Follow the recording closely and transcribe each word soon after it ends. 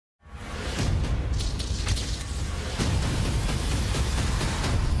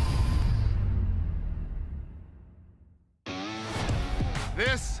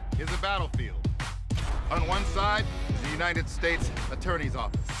This is a battlefield. On one side is the United States Attorney's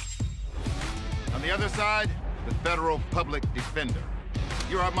Office. On the other side, the Federal Public Defender.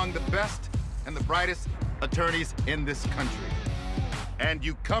 You're among the best and the brightest attorneys in this country. And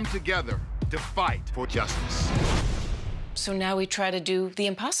you come together to fight for justice. So now we try to do the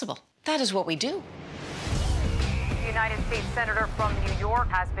impossible. That is what we do. The United States Senator from New York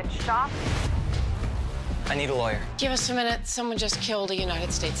has been shot. I need a lawyer. Give us a minute. Someone just killed a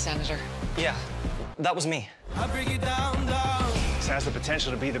United States Senator. Yeah, that was me. I break it down, down. This has the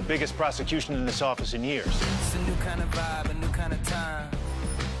potential to be the biggest prosecution in this office in years. It's a new kind of vibe, a new kind of time.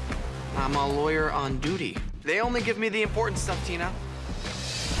 I'm a lawyer on duty. They only give me the important stuff, Tina.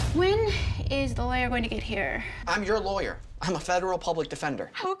 When is the lawyer going to get here? I'm your lawyer. I'm a federal public defender.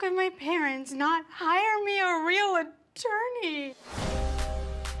 How could my parents not hire me a real attorney?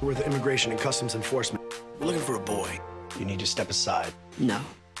 We're the Immigration and Customs Enforcement. We're looking for a boy. You need to step aside. No,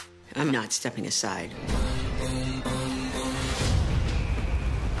 I'm not stepping aside.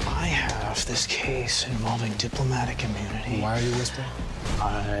 I have this case involving diplomatic immunity. Why are you whispering?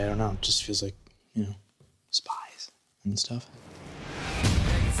 I don't know. It just feels like, you know, spies and stuff.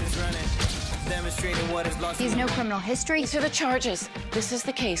 He's no criminal history. These are the charges. This is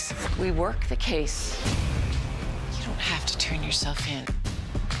the case. We work the case. You don't have to turn yourself in.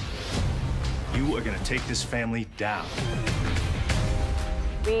 You are going to take this family down.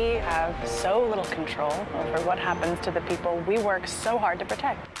 We have so little control over what happens to the people we work so hard to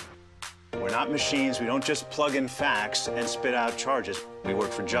protect. We're not machines. We don't just plug in facts and spit out charges. We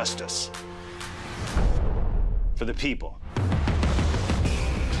work for justice. For the people.